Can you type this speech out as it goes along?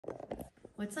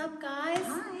What's up, guys?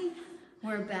 Hi.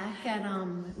 We're back at,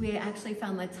 we actually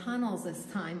found the tunnels this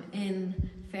time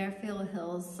in Fairfield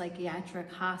Hills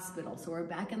Psychiatric Hospital. So we're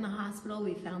back in the hospital.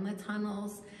 We found the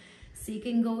tunnels.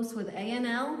 Seeking Ghosts with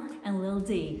A&L. And Lil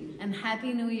D. And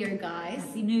Happy New Year, guys.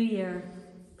 Happy New Year.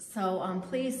 So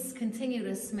please continue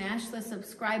to smash the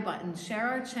subscribe button. Share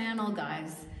our channel,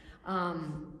 guys.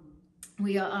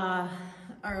 We are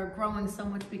growing so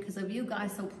much because of you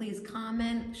guys, so please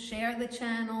comment, share the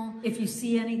channel. If you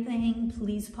see anything,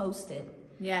 please post it.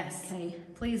 Yes. Okay.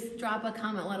 Please drop a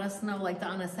comment, let us know, like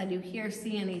Donna said, you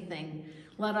see anything,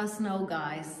 let us know,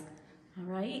 guys.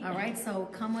 All right. All right, so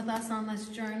come with us on this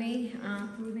journey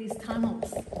through these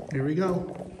tunnels. Here we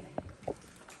go.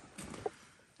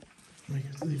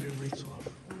 Leave your lights off.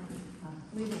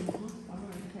 Leave them off? All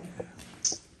right,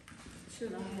 okay.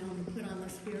 Should I put on the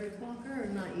spirit talker or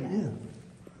not yet? Yeah.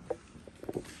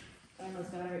 Donna's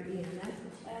got her EMF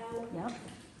out. Yep.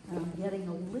 I'm getting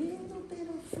a little bit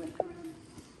of flickering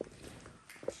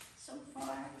so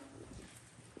far.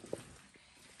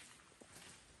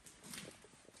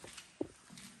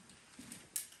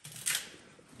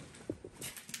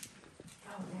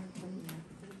 Oh, they're clean.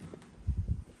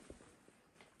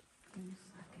 Wait a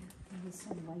second. There's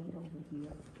some light over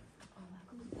here. Oh, that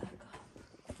goes back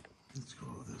up. Let's go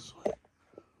this way.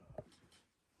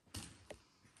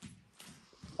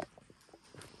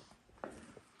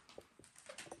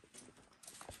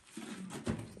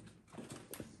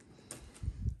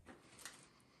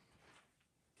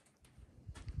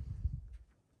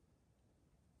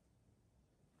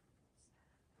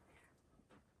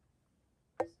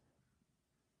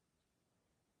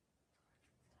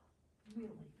 Really?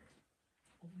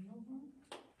 A real room?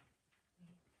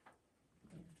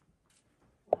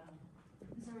 Wow.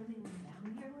 Is there anyone down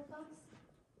here with us?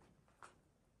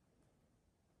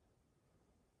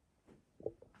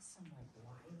 Some like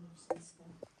wires and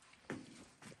stuff.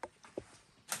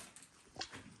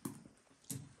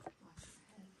 Watch your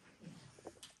head.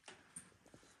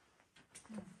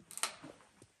 Yeah.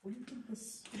 What do you think this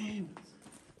is?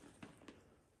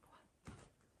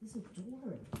 There's a door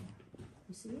in there.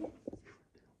 You see it?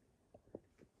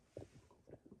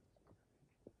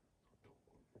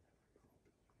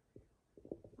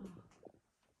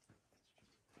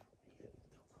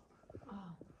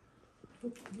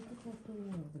 Look at that door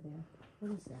over there.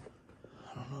 What is that?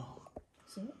 I don't know.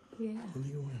 See it? Yeah. Let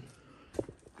me go in.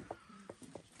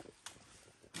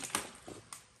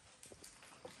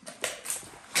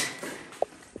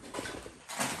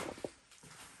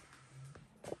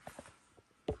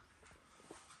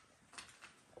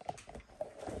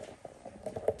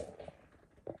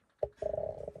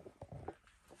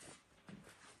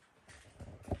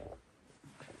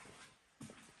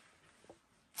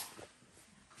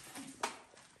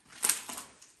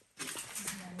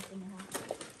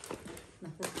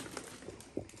 Nothing.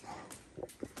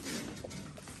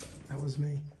 That was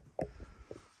me.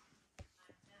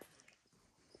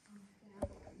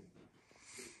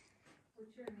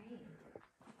 What's your name?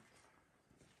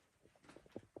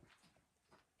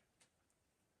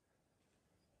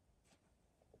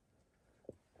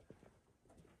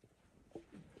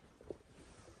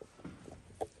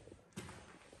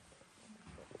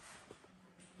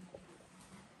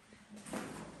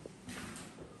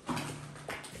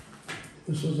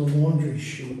 This was a laundry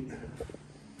chute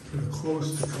for the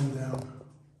clothes to come down.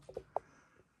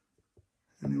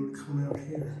 And they would come out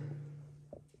here.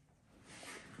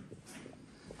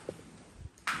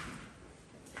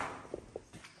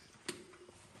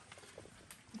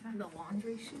 You have the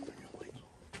laundry chute?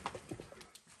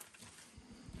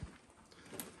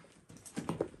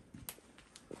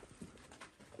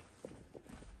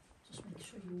 Just make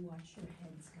sure you wash your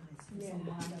heads, guys. There's Yeah. a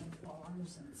lot of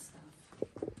bars and stuff.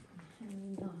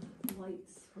 And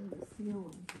lights from the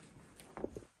ceiling. I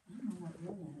don't know what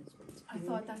room that is, but it's I big.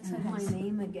 thought that And said it my has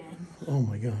name again, Oh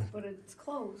my God. but it's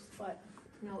close, but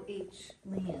no H.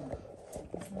 Land.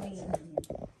 It's land.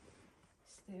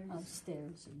 Stairs.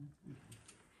 Upstairs. And,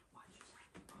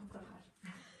 Oh, God.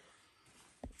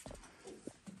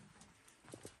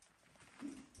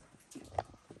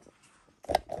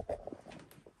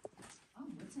 oh,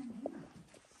 what's in here?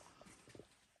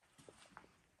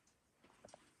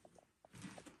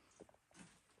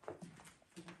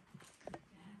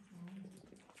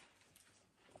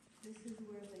 This is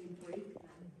where they break them.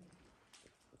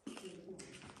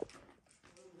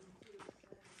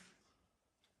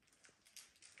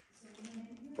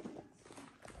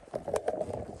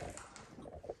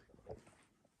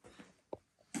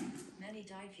 Many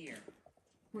died here.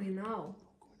 We know.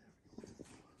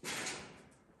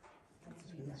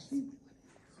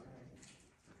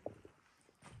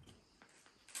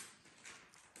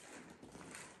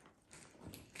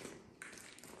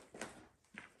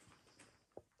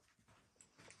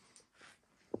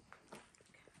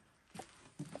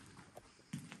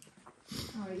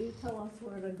 All right, you tell us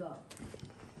where to go.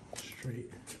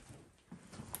 Straight.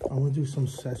 I'm gonna do some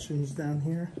sessions down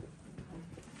here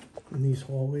in these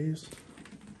hallways.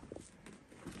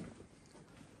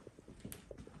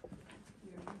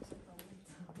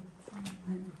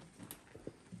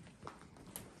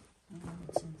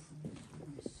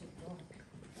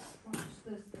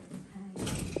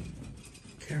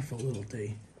 Careful, little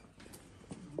D.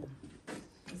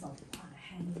 There's a lot of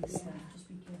hanging stuff, just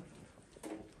be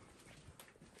careful.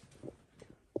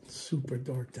 It's super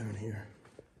dark down here.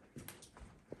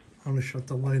 I'm gonna shut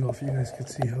the light off. You guys can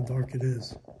see how dark it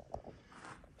is.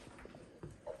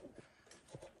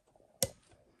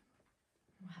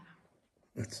 Wow.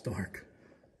 That's dark.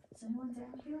 Is anyone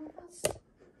down here with us?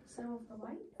 Set off the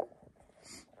light?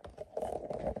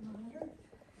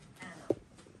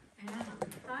 Anna.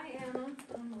 Hi, Anna.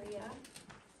 I'm Leah.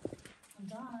 I'm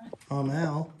Donna. I'm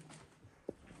Al.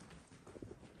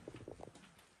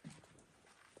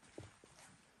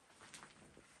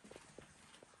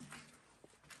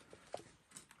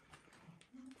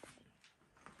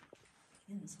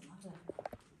 Yeah, there's a lot of...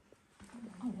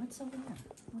 Oh, what's over there?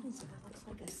 What is that? Looks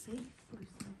like a safe or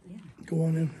something. Yeah. Go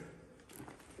on in.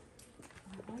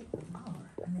 I like the power.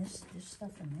 And there's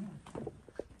stuff in there.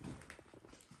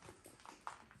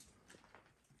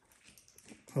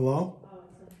 Hello? Oh,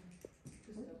 it's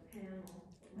just a panel.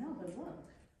 No, but look.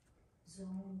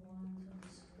 Zone 1, zone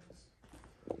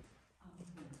 6. Oh,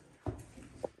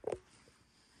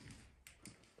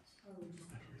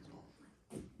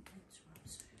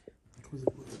 yeah.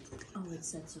 Oh, it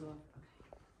sets it off.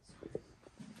 Okay.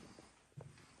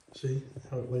 See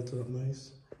how it lights it up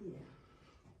nice? Yeah.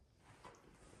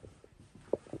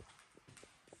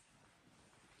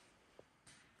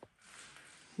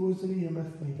 Who is an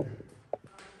EMF maker?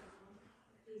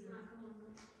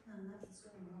 No, nothing's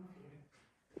going on here.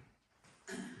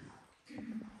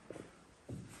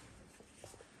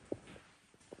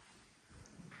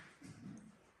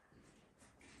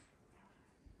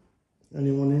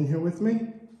 Anyone in here with me?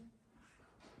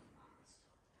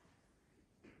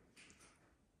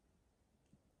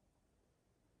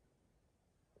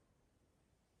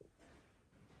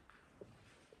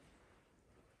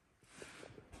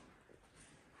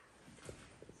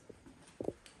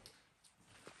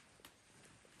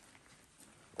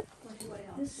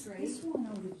 This one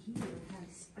over here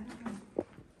has, I don't know.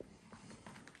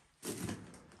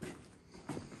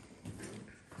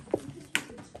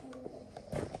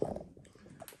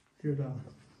 Here, Donna.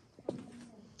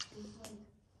 There's like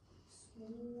school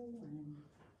and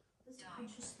there's a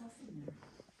bunch of stuff in there.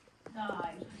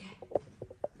 Died.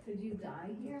 Did you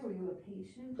die here? Were you a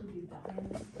patient? Did you die in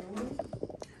this building?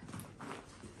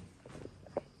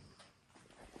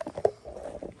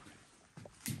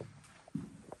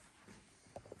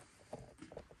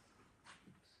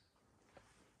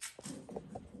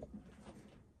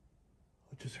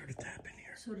 I just heard a tap in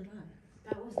here. So did I.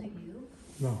 That wasn't you?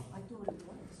 No, I thought it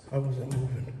was. I wasn't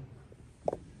moving.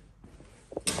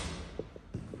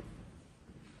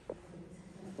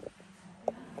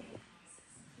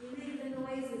 You made the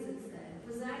noises, it said.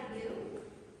 Was that you?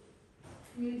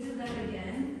 Can you do that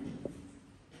again?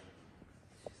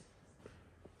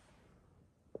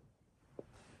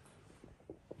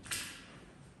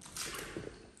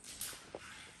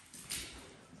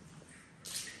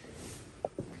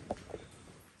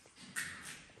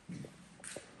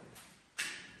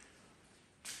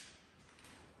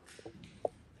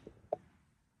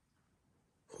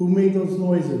 Who made those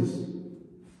noises?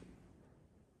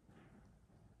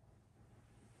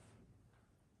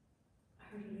 I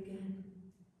heard it again.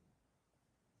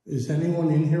 Is anyone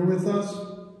in here with us?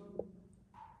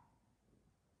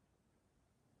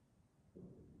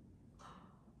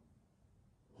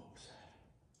 What was that?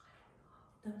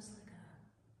 That was like a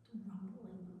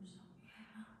rumbling or something.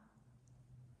 Yeah.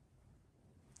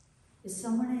 Is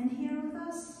someone in here with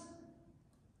us?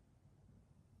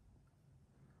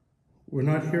 We're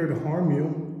not here to harm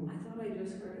you. I thought I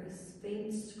just heard a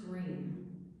faint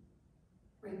scream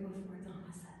right before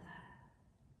Donna said that.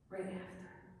 Right after.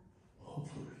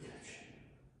 Hopefully we catch it.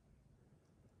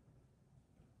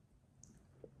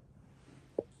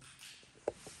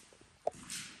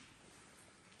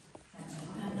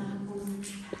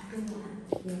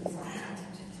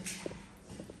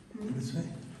 What did it say?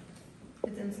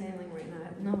 It's insanely right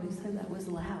now. No, he said that was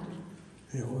loud.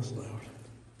 Yeah, it was loud.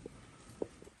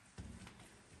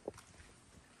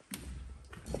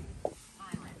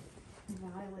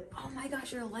 Violet. Oh my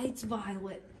gosh, your light's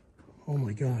violet. Oh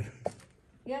my God.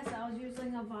 Yes, I was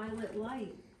using a violet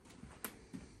light.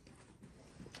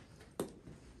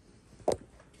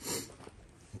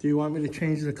 Do you want me to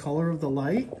change the color of the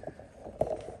light?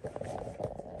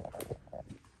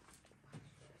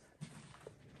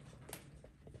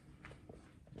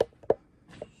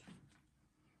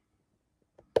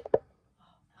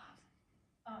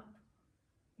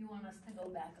 go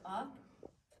back up.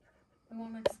 We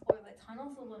want to explore the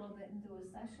tunnels a little bit and do a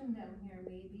session down here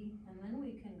maybe, and then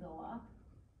we can go up.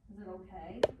 Is it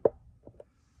okay?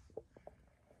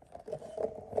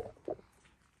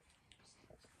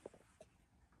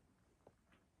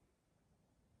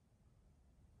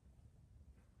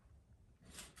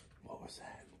 What was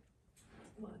that?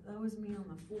 What? That was me on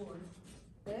the floor.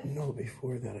 This? No,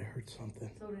 before that I heard something.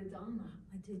 So did Donna.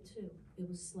 I did too. It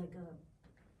was like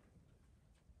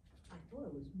I thought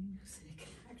it was music,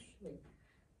 actually.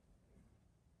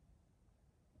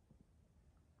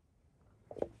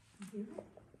 You hear it?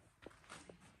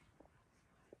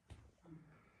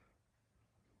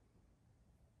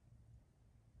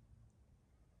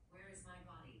 Where is my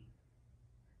body?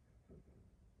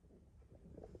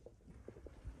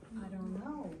 I don't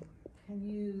know. Can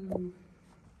you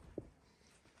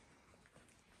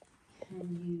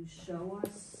show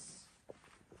us,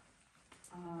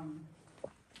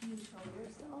 Can you show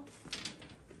yourself?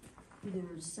 either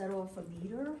set off a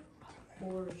meter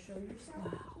or show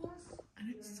yourself to us?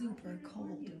 And it's super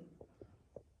cold.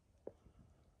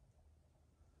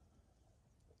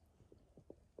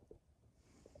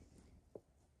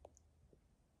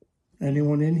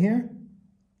 Anyone in here?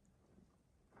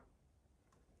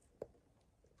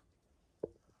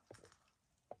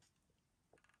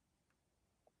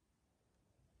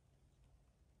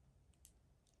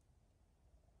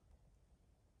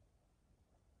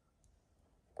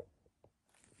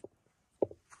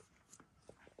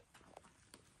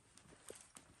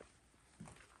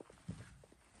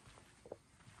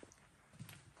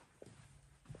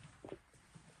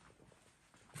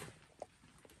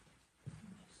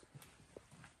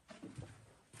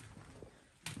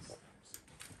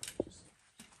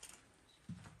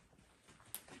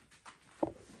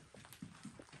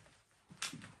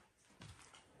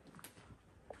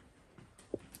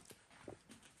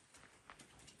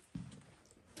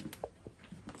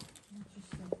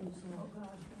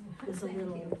 There's a Thank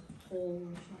little you. hole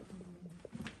or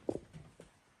something.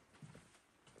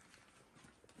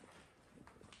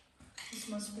 This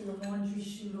must be the laundry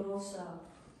chute also.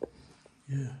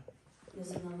 Yeah.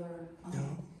 There's another,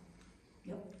 Yeah.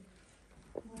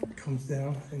 Yep. Comes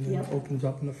down and then Yep. opens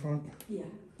up in the front. Yeah.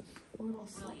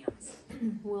 Williams.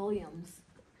 Williams.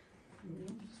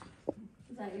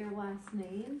 Is that your last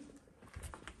name?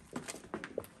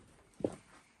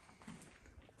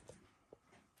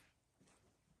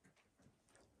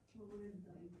 Loaded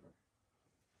diaper.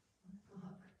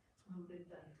 Look, loaded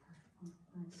diaper.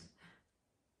 Nice.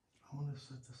 I want to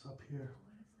set this up here.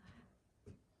 What is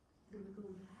that? Gonna go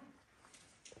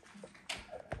back?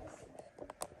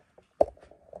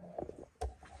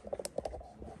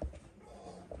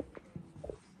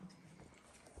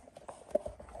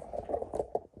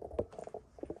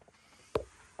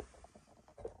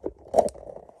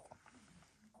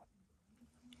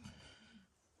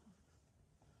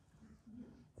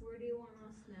 Where do you want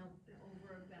us now?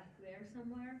 Over back there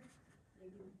somewhere? I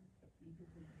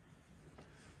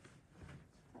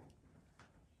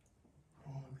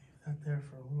want to leave that there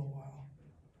for a little while.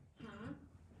 Huh?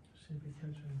 See if we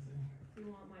catch anything. Do you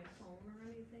want my phone or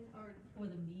anything? Or Or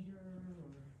the meter, or,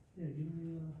 Yeah, give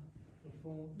me the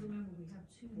phone. remember we have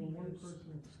two Well, one meters. person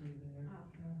will stay there. Oh.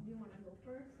 do you wanna go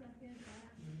first, second,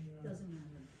 back? Doesn't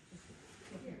matter. Just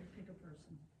pick a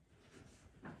person.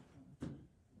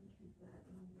 Keep that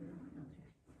number. Okay.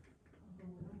 I'll go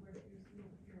over if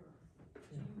you're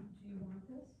Do you want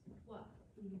this? What?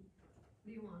 Do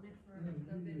you want it for Yeah, the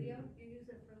you video? use You use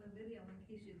it for the video in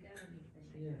case you get anything,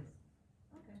 I Yeah. guess.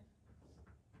 Okay.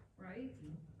 Right?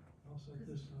 I'll set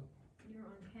this up. You're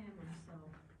on camera, so,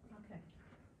 okay.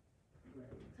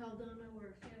 Tell Donna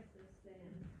where she has to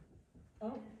stand.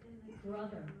 Oh, In the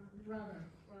brother, camera. brother.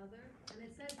 Brother, and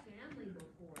it said family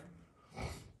before.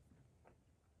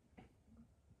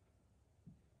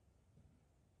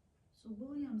 So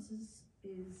Williams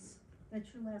is that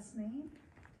your last name?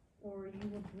 Or are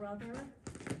you a brother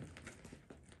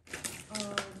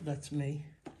of That's me.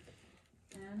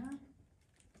 Anna?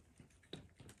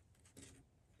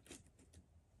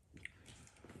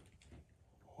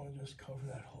 I want to just cover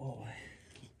that hallway.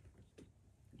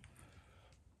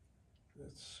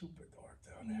 It's super dark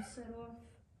down You there. set off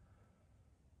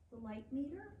the light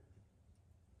meter?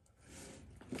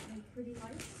 Any pretty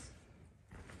lights?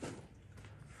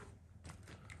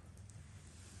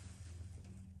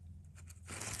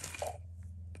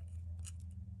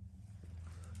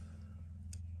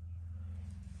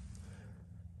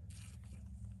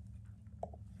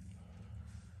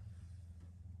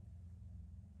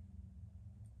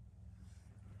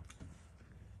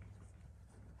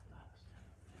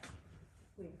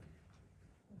 Where?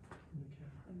 In the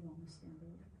camera. Oh, you want me to stand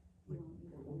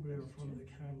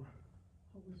camera.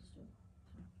 Hold this door.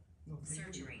 No, take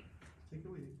it Surgery. easy. Take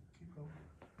it easy. Keep going.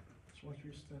 Just watch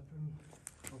your step in.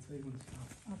 I'll tell you when to stop.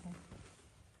 Okay.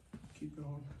 Keep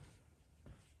going.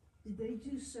 Did they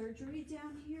do surgery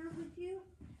down here with you?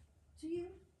 To you?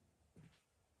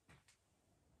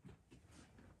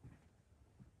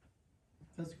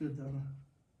 That's good, Donna.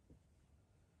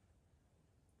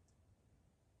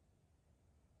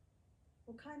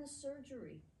 What kind of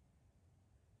surgery?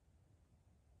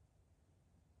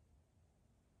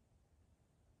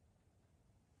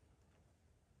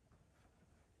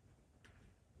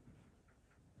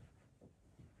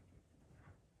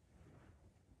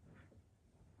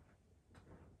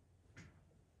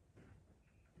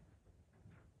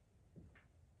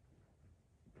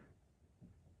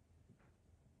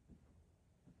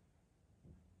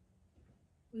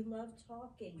 We love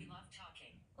talking. We love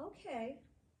talking. Okay.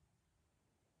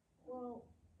 Well,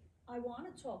 I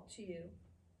want to talk to you.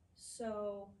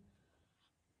 So,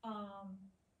 can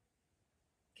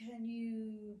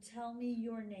you tell me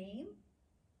your name?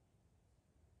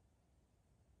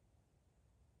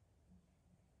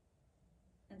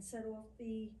 And set off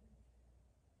the,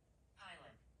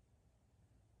 Pilot.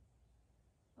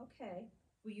 okay.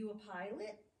 Were you a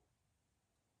pilot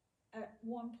at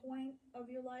one point of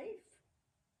your life?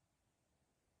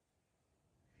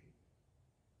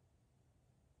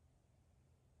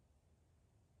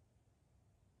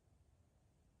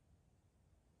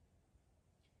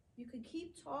 You could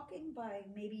keep talking by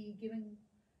maybe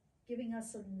giving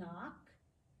us a knock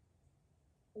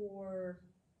or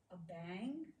a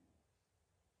bang.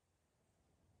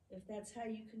 If that's how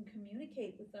you can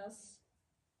communicate with us.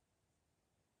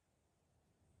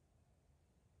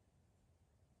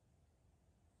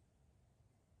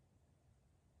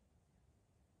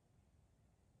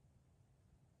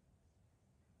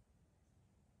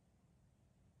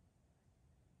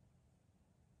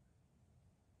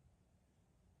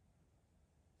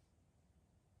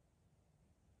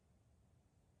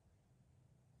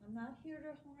 I'm not here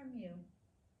to harm you.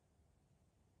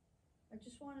 I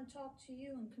just want to talk to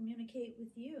you and communicate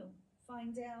with you.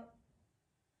 Find out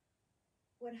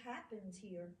what happened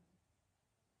here.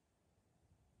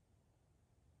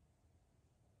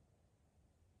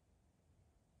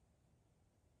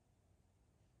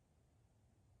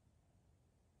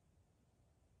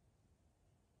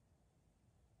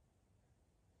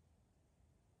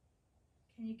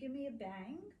 Can you give me a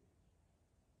bang?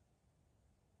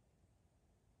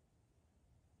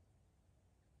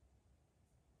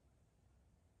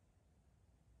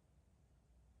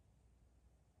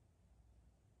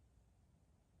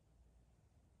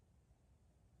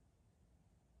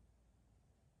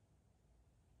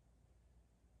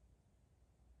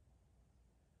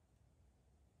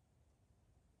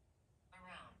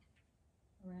 Around.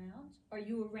 Around? Are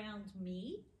you around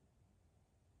me?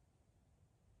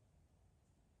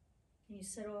 Can you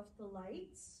set off the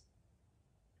lights?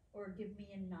 Or give me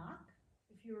a knock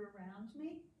if you're around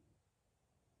me?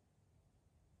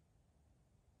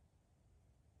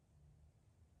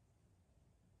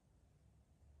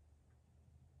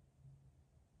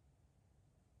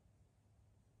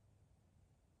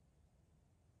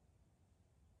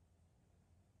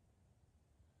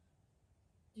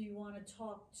 Do you want to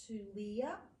talk to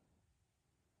Leah?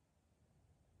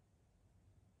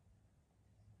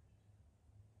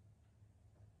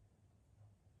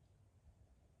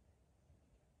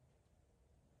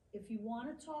 If you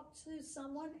want to talk to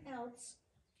someone else,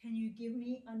 can you give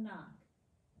me a knock?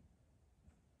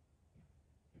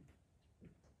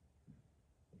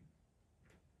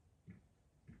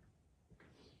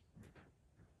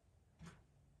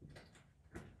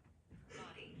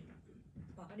 Body.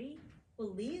 Body? Well,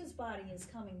 Leah's body is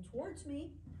coming towards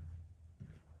me.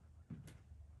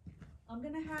 I'm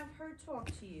gonna have her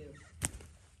talk to you.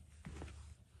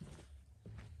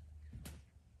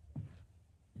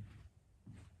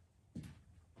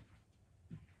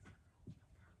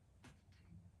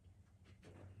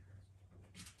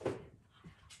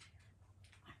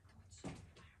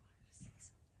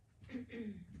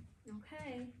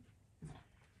 Okay.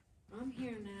 I'm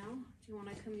here now. Do you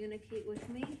want to communicate with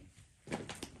me? Do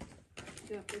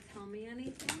you have to tell me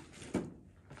anything?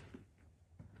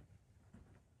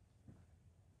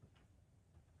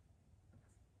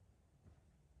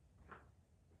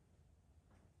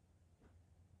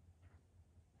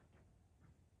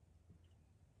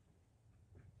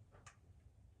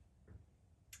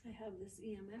 I have this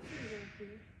EMF reader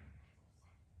here.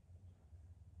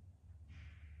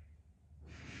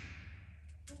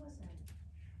 What was that?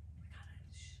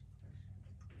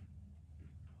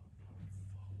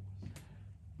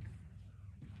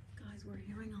 Guys, we're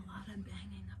hearing a lot of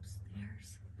banging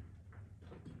upstairs.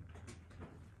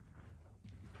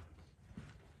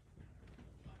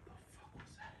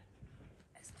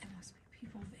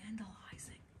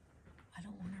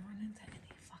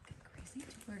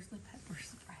 Where's the pepper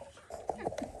spray?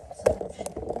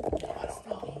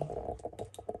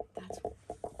 That's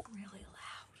really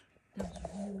loud. That was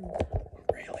really loud.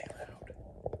 Really loud.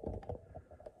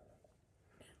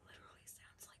 It literally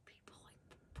sounds like people like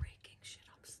breaking shit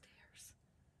upstairs.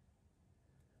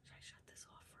 Should I shut this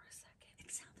off for a second?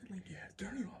 It sounded like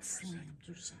Turn it off for a second. slammed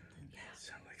or something. Yeah, it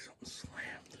sounded like something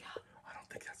slammed. Yeah. I don't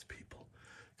think that's people,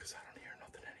 because I don't hear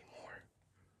nothing anymore.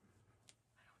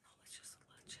 I don't know. Let's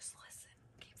just listen.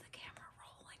 Keep the camera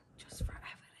rolling just for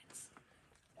evidence.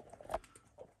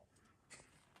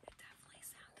 It definitely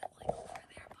sounded like over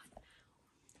there, but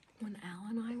when Al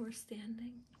and I were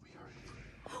standing, We heard it.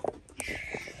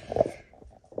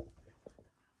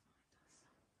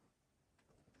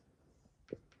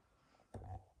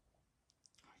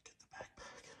 Alright, get the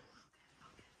backpack.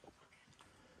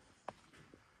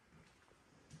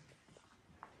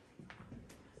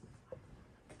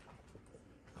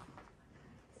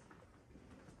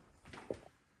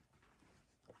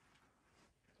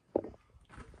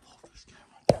 Hold this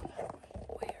camera down that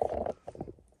way. where?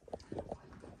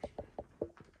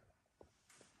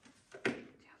 Do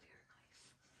you have your knife?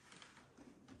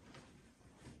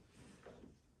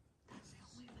 That's the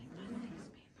only thing that makes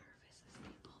me nervous is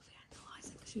people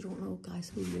vandalizing. Because you don't know,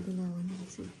 guys, who you're gonna run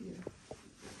into here.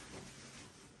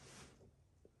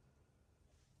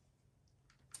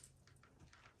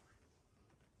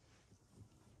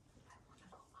 I want to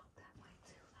go up that way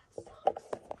too.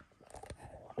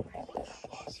 That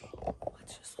sucks.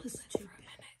 Let's just listen for a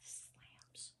minute.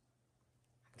 Slams.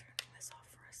 I'm turning this off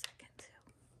for a second too.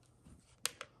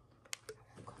 It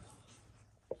won't go off.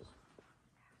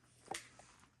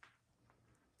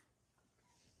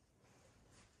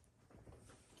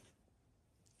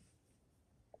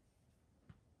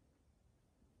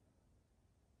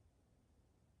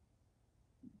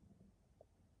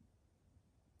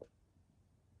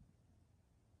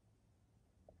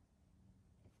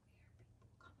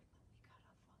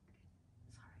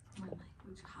 Sorry for my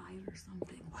language, hide or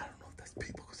something. I don't know if that's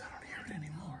people, because I don't hear it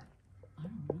anymore. I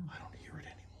don't know. I don't hear it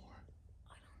anymore.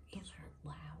 I don't Those either.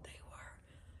 were loud. They were,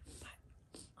 but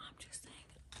I'm just saying,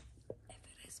 if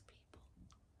it is people,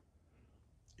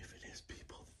 If it is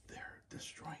people, they're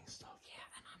destroying stuff. yeah,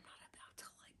 and I'm not about to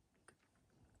like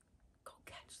go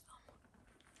catch them.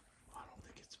 I don't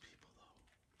think it's people, though.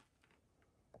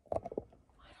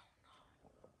 I don't know.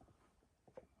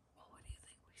 Well, what do you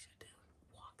think we should do?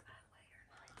 Walk that way or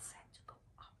not? It said to go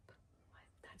up.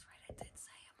 That's right, it did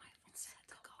say it. My phone said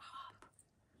to go up.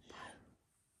 Yeah.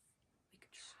 We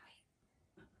could try.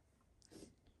 Come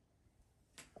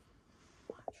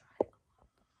on, try to go up.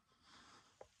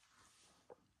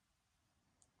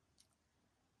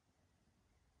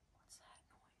 What's that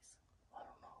noise? I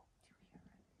don't know. Do you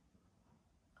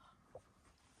hear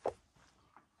it?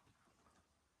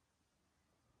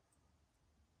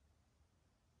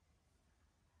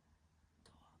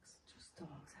 Dogs, just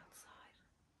dogs outside.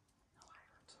 No, I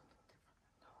heard something different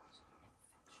than dogs.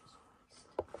 Infectious waste.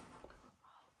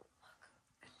 Oh, look,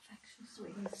 infectious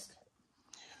waste.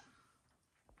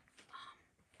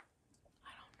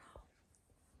 I don't know.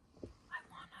 I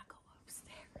wanna go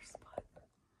upstairs, but what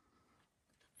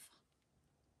the fuck?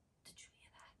 Did you hear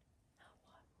that? No,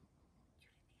 what? You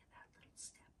didn't hear that little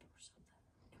step or something?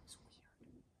 It was weird.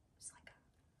 It was like a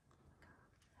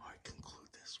All right, conclude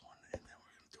this one, and then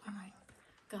we're going to do All right,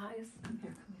 guys, come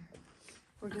here.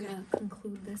 We're gonna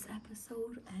conclude this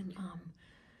episode, and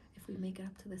if we make it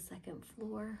up to the second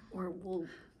floor, or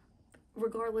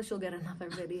regardless, you'll get another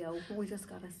video. We just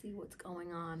gotta see what's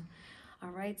going on. All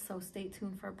right, so stay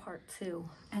tuned for part 2.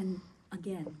 And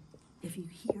again, if you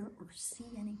hear or see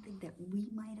anything that we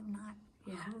might have not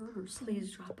heard or seen,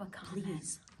 Please drop a comment.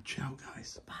 please. Ciao,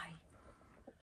 guys. Bye.